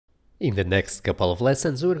In the next couple of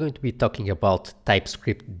lessons, we're going to be talking about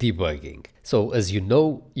TypeScript debugging. So as you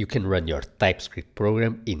know, you can run your TypeScript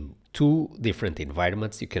program in two different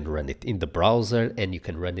environments. You can run it in the browser and you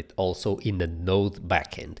can run it also in the Node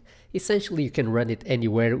backend. Essentially, you can run it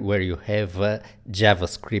anywhere where you have a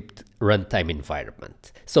JavaScript runtime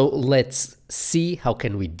environment. So let's see how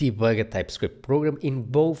can we debug a TypeScript program in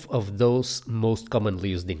both of those most commonly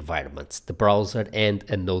used environments, the browser and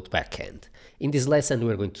a Node backend. In this lesson,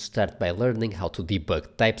 we're going to start by learning how to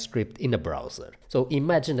debug TypeScript in a browser. So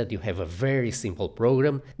imagine that you have a very simple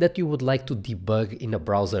program that you would like to debug in a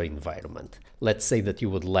browser environment. Let's say that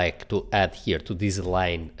you would like to add here to this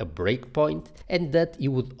line a breakpoint, and that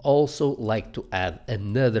you would also like to add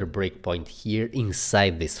another breakpoint here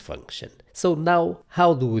inside this function. So now,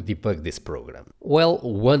 how do we debug this program? Well,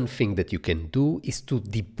 one thing that you can do is to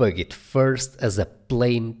debug it first as a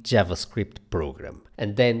plain JavaScript program.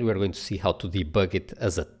 And then we're going to see how to debug it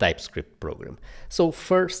as a TypeScript program. So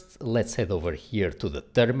first, let's head over here to the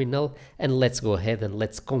terminal and let's go ahead and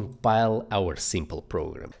let's compile our simple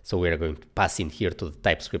program. So we are going to pass in here to the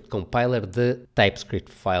TypeScript compiler the TypeScript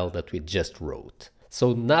file that we just wrote.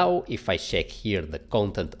 So now if I check here the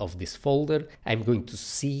content of this folder, I'm going to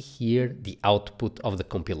see here the output of the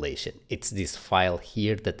compilation. It's this file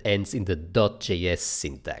here that ends in the .js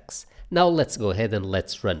syntax. Now let's go ahead and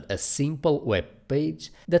let's run a simple web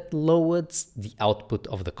page that loads the output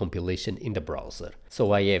of the compilation in the browser.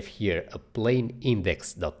 So I have here a plain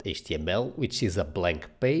index.html, which is a blank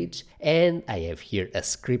page, and I have here a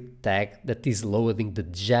script tag that is loading the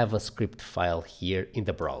JavaScript file here in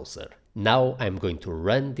the browser. Now I'm going to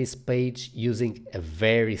run this page using a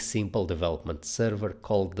very simple development server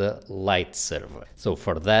called the Light server. So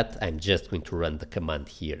for that, I'm just going to run the command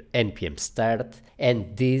here npm start,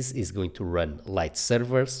 and this is going to run Light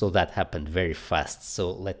server. So that happened very fast.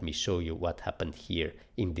 So let me show you what happened here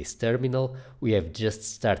in this terminal. We have just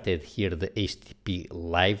started here the HTTP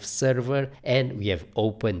live server, and we have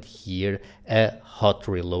opened here a hot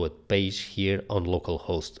reload page here on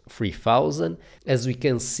localhost 3000. As we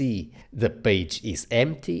can see, the page is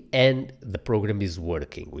empty and the program is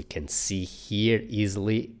working. We can see here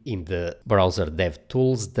easily in the browser dev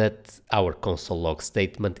tools that our console log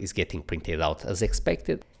statement is getting printed out as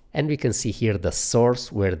expected. And we can see here the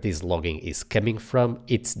source where this logging is coming from.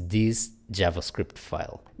 It's this JavaScript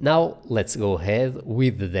file. Now let's go ahead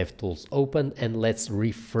with the DevTools open and let's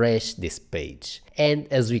refresh this page.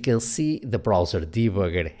 And as we can see, the browser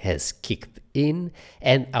debugger has kicked in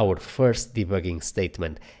and our first debugging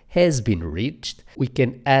statement has been reached. We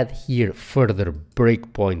can add here further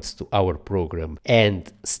breakpoints to our program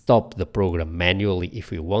and stop the program manually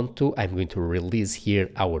if we want to. I'm going to release here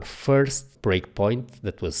our first breakpoint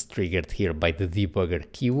that was triggered here by the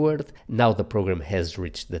debugger keyword. Now the program has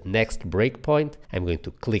reached the next breakpoint. I'm going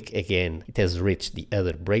to click again. It has reached the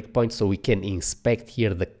other breakpoint, so we can inspect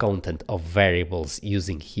here the content of variables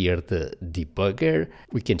using here the debugger.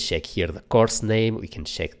 We can check here the course name, we can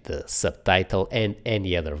check the subtitle and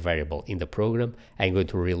any other variable in the program. I'm going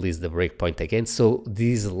to release the breakpoint again. So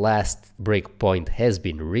this last breakpoint has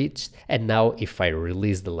been reached, and now if I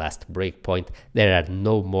release the last breakpoint, there are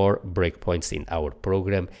no more breakpoints in our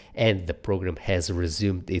program and the program has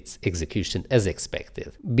resumed its execution as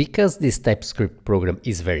expected. Because this TypeScript program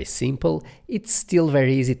is very simple, it's still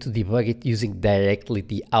very easy to debug it using directly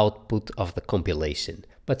the output of the compilation.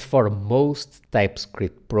 But for most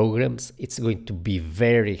TypeScript programs, it's going to be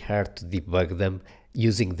very hard to debug them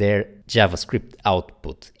using their JavaScript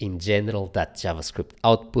output. In general, that JavaScript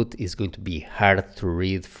output is going to be hard to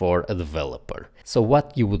read for a developer. So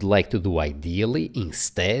what you would like to do ideally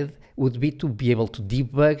instead would be to be able to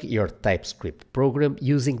debug your TypeScript program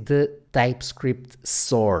using the TypeScript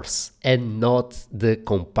source and not the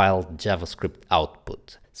compiled JavaScript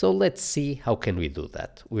output. So let's see how can we do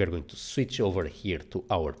that. We are going to switch over here to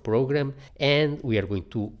our program and we are going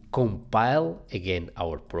to compile again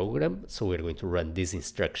our program. So we're going to run this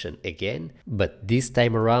instruction again, but this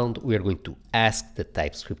time around we are going to ask the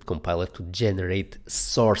TypeScript compiler to generate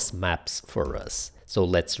source maps for us. So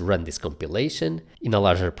let's run this compilation. In a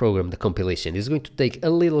larger program, the compilation is going to take a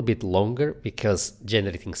little bit longer because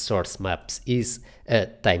generating source maps is a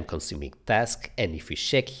time-consuming task. And if we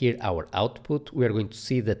check here our output, we are going to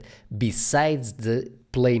see that besides the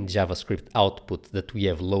plain JavaScript output that we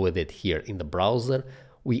have loaded here in the browser,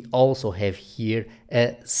 we also have here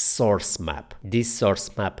a source map. This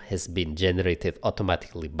source map has been generated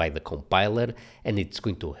automatically by the compiler and it's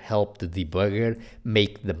going to help the debugger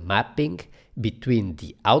make the mapping between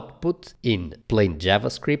the output in plain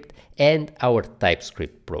JavaScript and our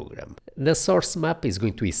TypeScript program. The source map is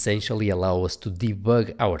going to essentially allow us to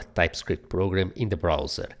debug our TypeScript program in the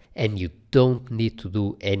browser, and you don't need to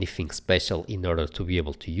do anything special in order to be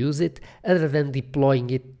able to use it, other than deploying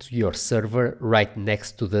it to your server right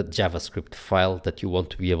next to the JavaScript file that you want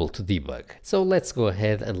to be able to debug. So let's go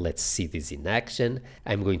ahead and let's see this in action.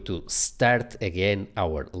 I'm going to start again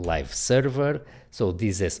our live server. So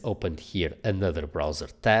this has opened here another browser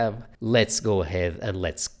tab. Let's go ahead and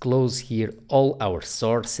let's close here all our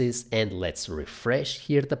sources and let's refresh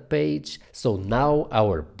here the page. So now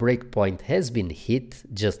our breakpoint has been hit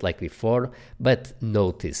just like before, but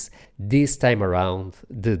notice this time around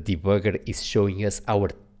the debugger is showing us our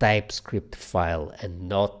TypeScript file and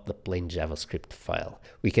not the plain JavaScript file.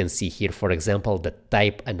 We can see here, for example, the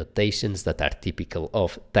type annotations that are typical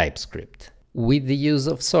of TypeScript. With the use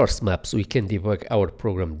of source maps, we can debug our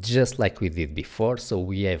program just like we did before, so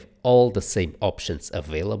we have all the same options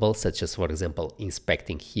available, such as, for example,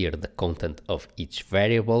 inspecting here the content of each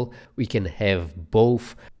variable. We can have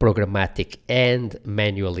both programmatic and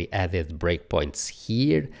manually added breakpoints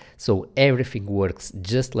here, so everything works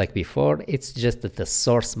just like before. It's just that the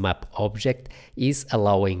source map object is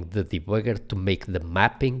allowing the debugger to make the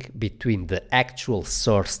mapping between the actual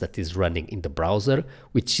source that is running in the browser,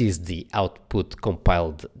 which is the output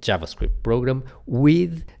compiled JavaScript program,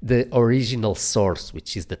 with the original source,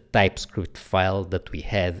 which is the TypeScript file that we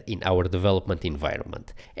had in our development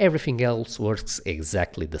environment. Everything else works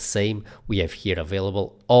exactly the same. We have here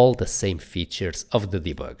available all the same features of the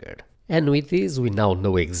debugger. And with this, we now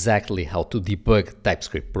know exactly how to debug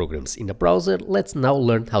TypeScript programs in a browser. Let's now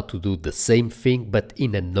learn how to do the same thing, but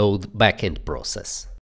in a Node backend process.